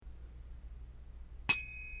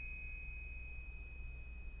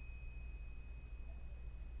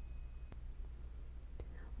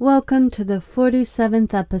Welcome to the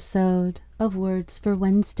 47th episode of Words for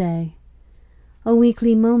Wednesday, a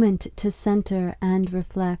weekly moment to center and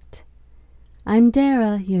reflect. I'm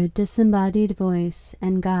Dara, your disembodied voice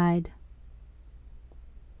and guide.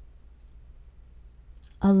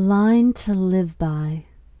 A line to live by.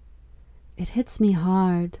 It hits me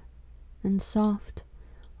hard and soft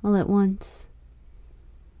all at once.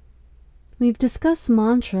 We've discussed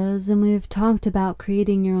mantras and we've talked about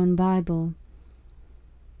creating your own Bible.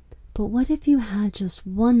 But what if you had just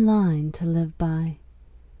one line to live by?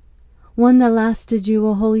 One that lasted you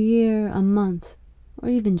a whole year, a month, or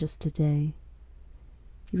even just a day.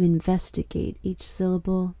 You investigate each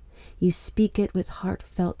syllable. You speak it with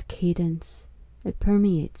heartfelt cadence. It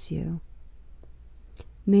permeates you.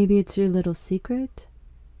 Maybe it's your little secret,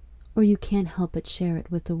 or you can't help but share it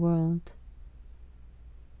with the world.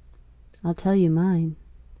 I'll tell you mine.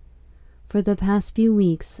 For the past few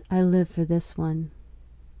weeks, I live for this one.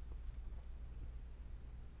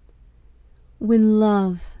 When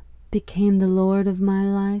love became the Lord of my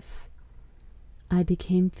life, I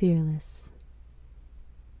became fearless.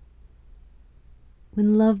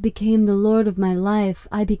 When love became the Lord of my life,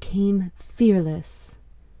 I became fearless.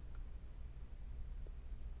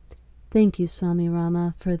 Thank you, Swami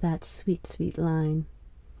Rama, for that sweet, sweet line.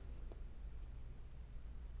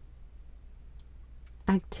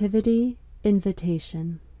 Activity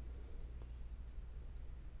invitation.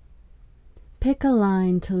 Pick a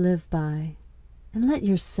line to live by and let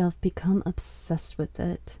yourself become obsessed with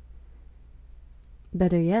it.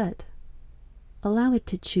 Better yet, allow it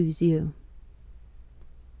to choose you.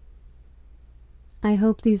 I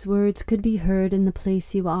hope these words could be heard in the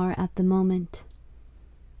place you are at the moment.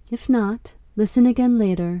 If not, listen again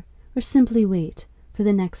later or simply wait for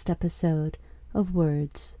the next episode of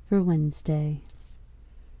Words for Wednesday.